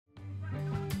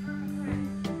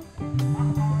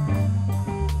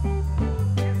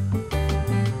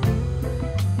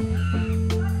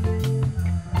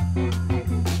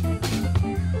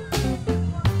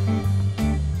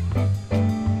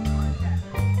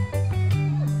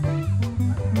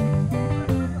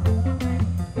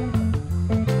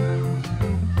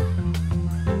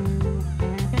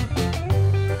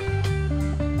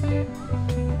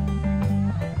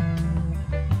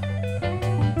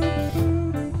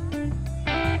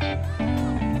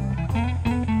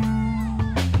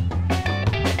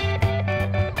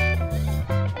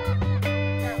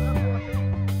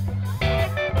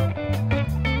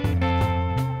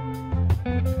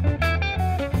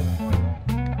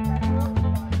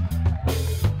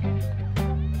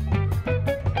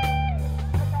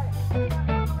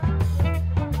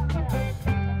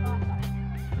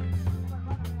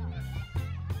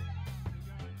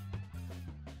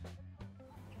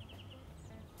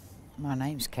My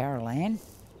name's Carol Ann,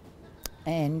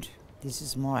 and this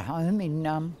is my home in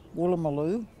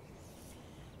Woolloomooloo,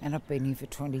 and I've been here for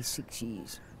 26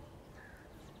 years.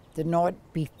 The night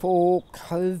before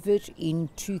COVID in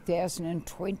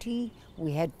 2020,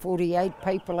 we had 48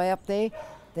 people out there.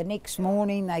 The next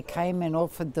morning they came and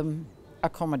offered them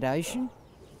accommodation,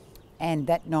 and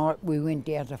that night we went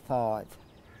down to 5.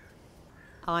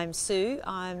 I'm Sue,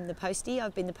 I'm the postie.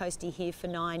 I've been the postie here for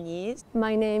 9 years.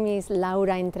 My name is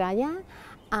Laura Entralla.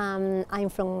 I'm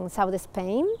from South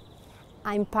Spain.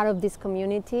 I'm part of this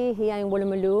community here in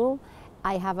Woolloomooloo.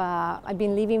 I've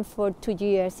been living for 2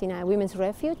 years in a women's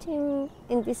refuge in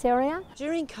this area.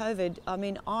 During COVID,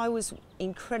 I was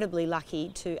incredibly lucky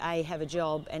to A, have a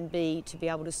job, and B, to be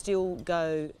able to still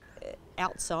go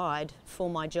outside for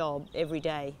my job every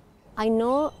day. I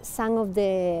know some of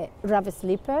the rough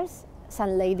sleepers.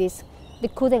 Some ladies, they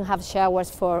couldn't have showers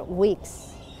for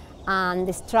weeks, and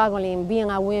they're struggling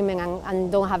being a woman and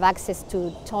don't have access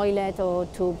to toilet or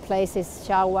to places,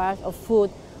 showers or food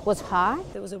was hard.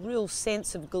 There was a real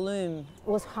sense of gloom. It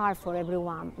was hard for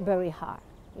everyone, very hard,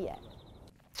 yeah.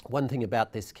 One thing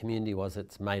about this community was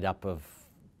it's made up of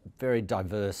a very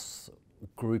diverse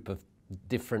group of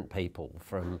different people,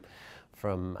 from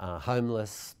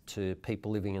homeless to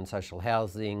people living in social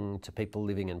housing to people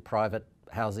living in private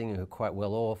housing who are quite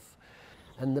well off.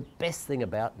 And the best thing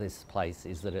about this place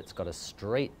is that it's got a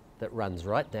street that runs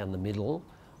right down the middle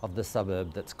of the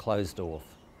suburb that's closed off.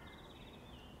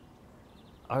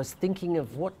 I was thinking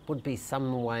of what would be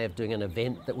some way of doing an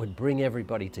event that would bring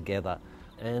everybody together,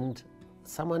 and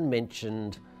someone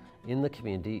mentioned in the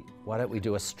community, why don't we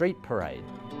do a street parade?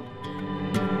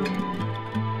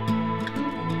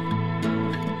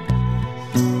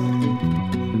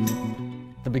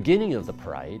 The beginning of the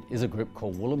parade is a group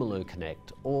called Woolloomooloo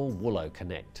Connect, or Woolo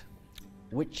Connect,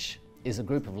 which is a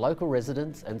group of local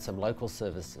residents and some local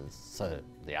services. So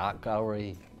the Art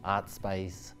Gallery, Art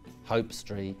Space, Hope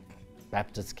Street,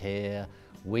 Baptist Care,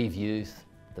 Weave Youth,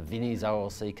 the Vinnie's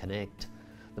OLC Connect,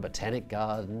 the Botanic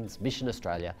Gardens, Mission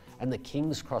Australia, and the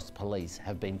King's Cross Police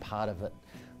have been part of it,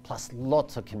 plus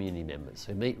lots of community members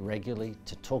who meet regularly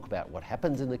to talk about what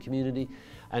happens in the community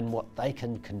and what they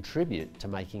can contribute to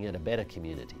making it a better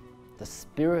community. The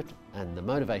spirit and the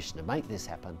motivation to make this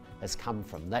happen has come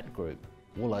from that group,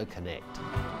 Woolo Connect.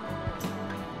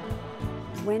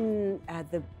 When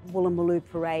the Woolloomooloo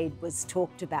Parade was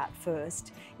talked about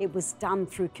first, it was done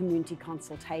through community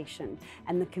consultation,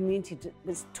 and the community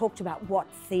was talked about what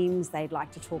themes they'd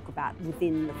like to talk about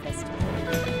within the festival.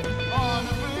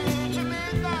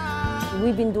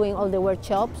 We've been doing all the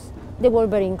workshops. They were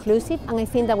very inclusive, and I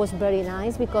think that was very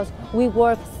nice because we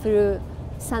worked through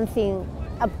something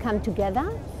come together.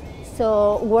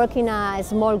 So working a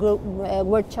small group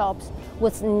workshops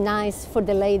was nice for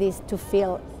the ladies to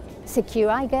feel secure,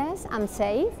 I guess, and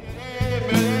safe.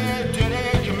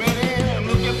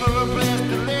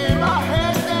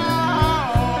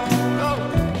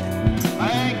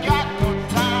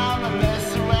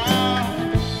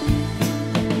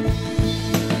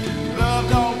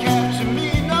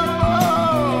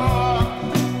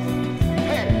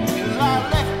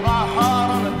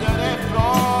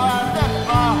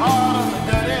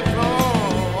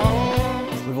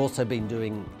 Also been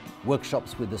doing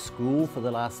workshops with the school for the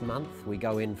last month. We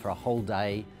go in for a whole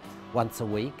day once a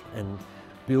week and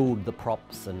build the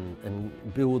props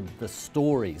and build the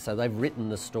story. So they've written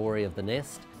the story of the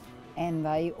nest. And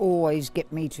they always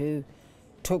get me to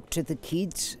talk to the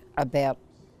kids about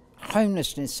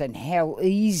homelessness and how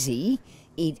easy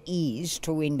it is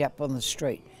to end up on the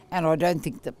street. And I don't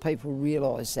think that people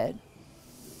realise that.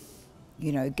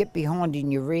 You know, get behind in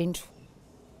your rent,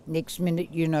 next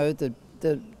minute you know the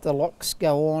locks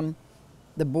go on,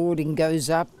 the boarding goes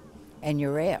up, and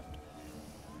you're out.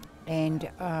 And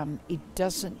it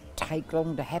doesn't take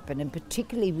long to happen, and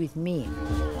particularly with men.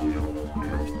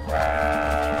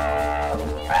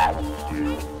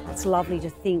 It's lovely to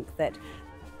think that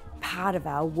part of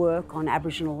our work on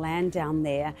Aboriginal land down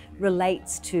there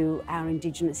relates to our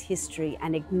Indigenous history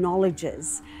and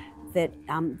acknowledges that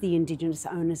the Indigenous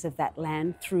owners of that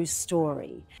land through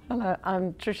story. Hello,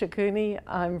 I'm Tricia Cooney.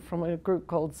 I'm from a group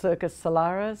called Circus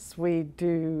Solaris. We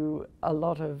do a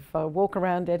lot of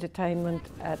walk-around entertainment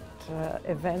at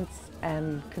events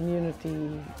and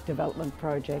community development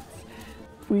projects.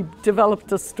 We developed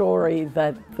a story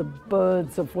that the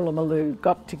birds of Woolloomooloo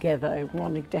got together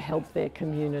wanting to help their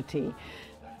community.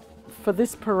 For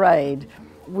this parade,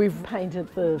 we've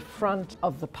painted the front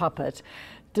of the puppet,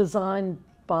 designed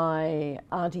by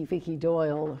Auntie Vicky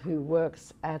Doyle, who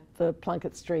works at the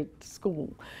Plunkett Street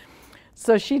School.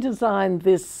 So she designed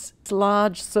this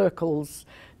large circles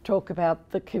talk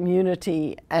about the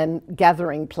community and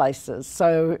gathering places.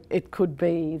 So it could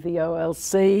be the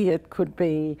OLC, it could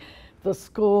be the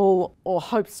school or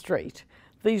Hope Street.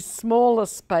 These smaller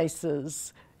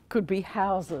spaces could be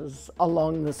houses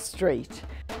along the street.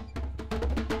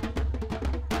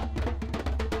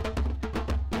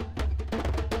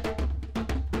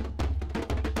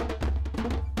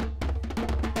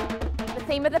 The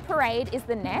theme of the parade is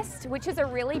the nest, which is a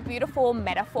really beautiful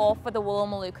metaphor for the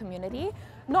Woolloomooloo community.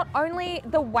 Not only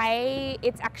the way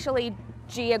it's actually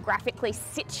geographically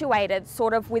situated,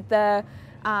 sort of with the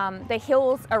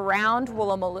hills around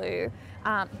Woolloomooloo,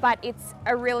 but it's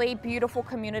a really beautiful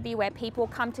community where people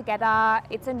come together.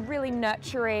 It's a really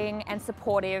nurturing and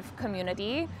supportive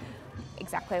community,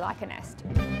 exactly like a nest.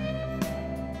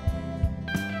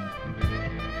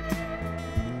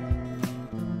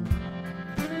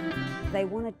 They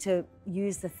wanted to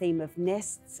use the theme of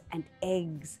nests and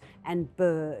eggs and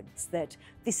birds, that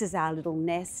this is our little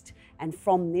nest and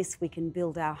from this we can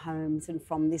build our homes and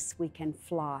from this we can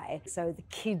fly. So the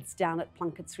kids down at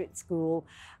Plunkett Street School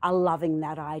are loving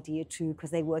that idea too,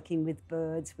 because they're working with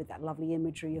birds, with that lovely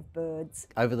imagery of birds.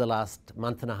 Over the last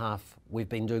month and a half, we've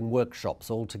been doing workshops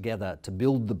all together to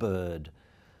build the bird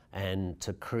and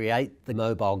to create the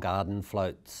mobile garden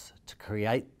floats, to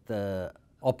create the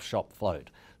op shop float.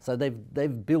 So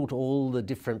they've built all the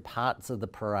different parts of the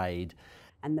parade.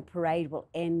 And the parade will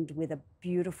end with a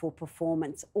beautiful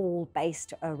performance, all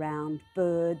based around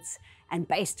birds and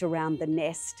based around the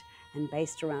nest and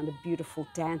based around a beautiful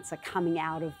dancer coming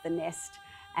out of the nest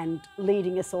and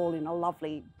leading us all in a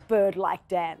lovely bird-like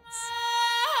dance.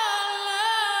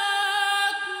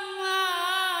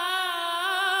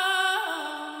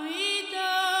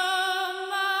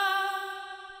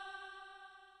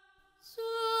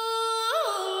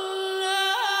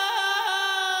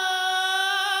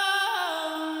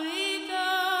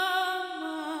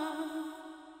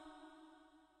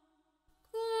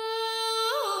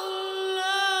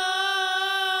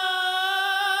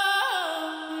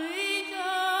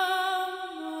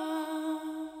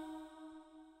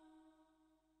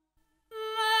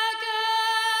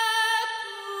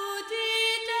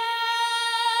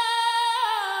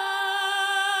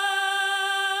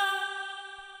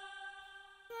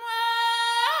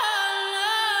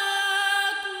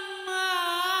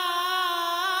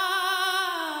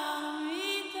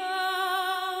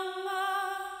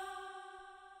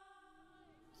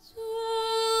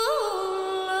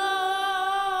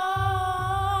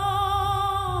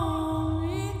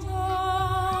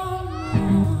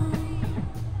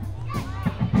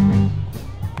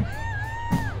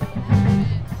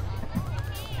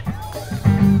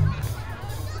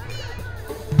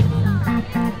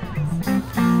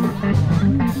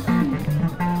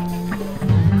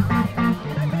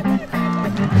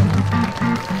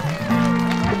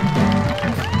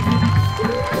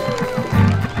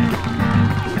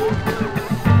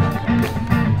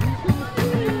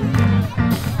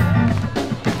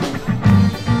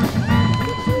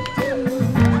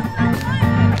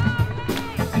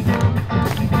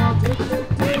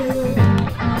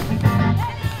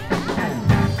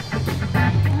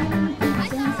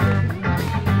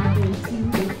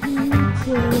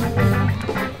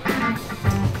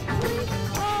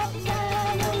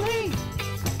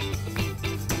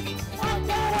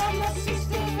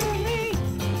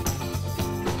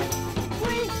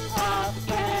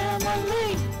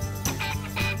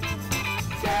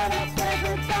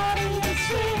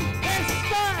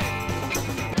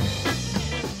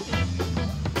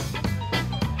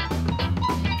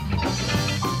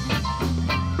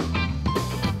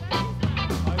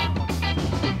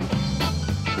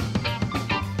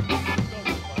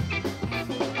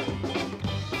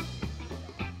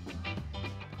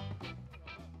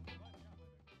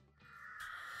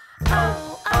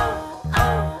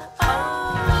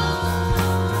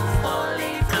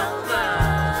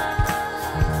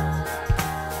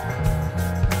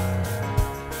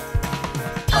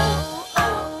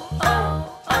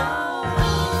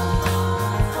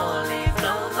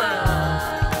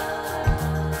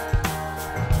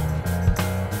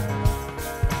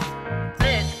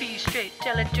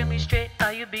 Tell it to me straight,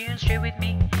 are you being straight with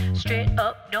me? Straight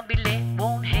up, don't be late,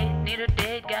 won't hate, need a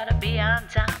date, gotta be on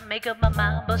time. Make up my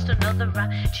mind, bust another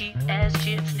rhyme. Cheap ass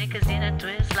chips, sneakers in a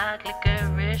twist like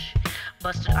licorice.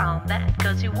 Busted on that,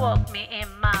 cause you walked me in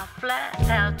my flat.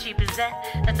 How cheap is that?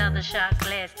 Another shot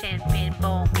glass, 10 pin,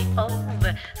 bowl me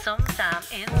over. Sometime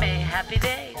in May, happy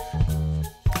days.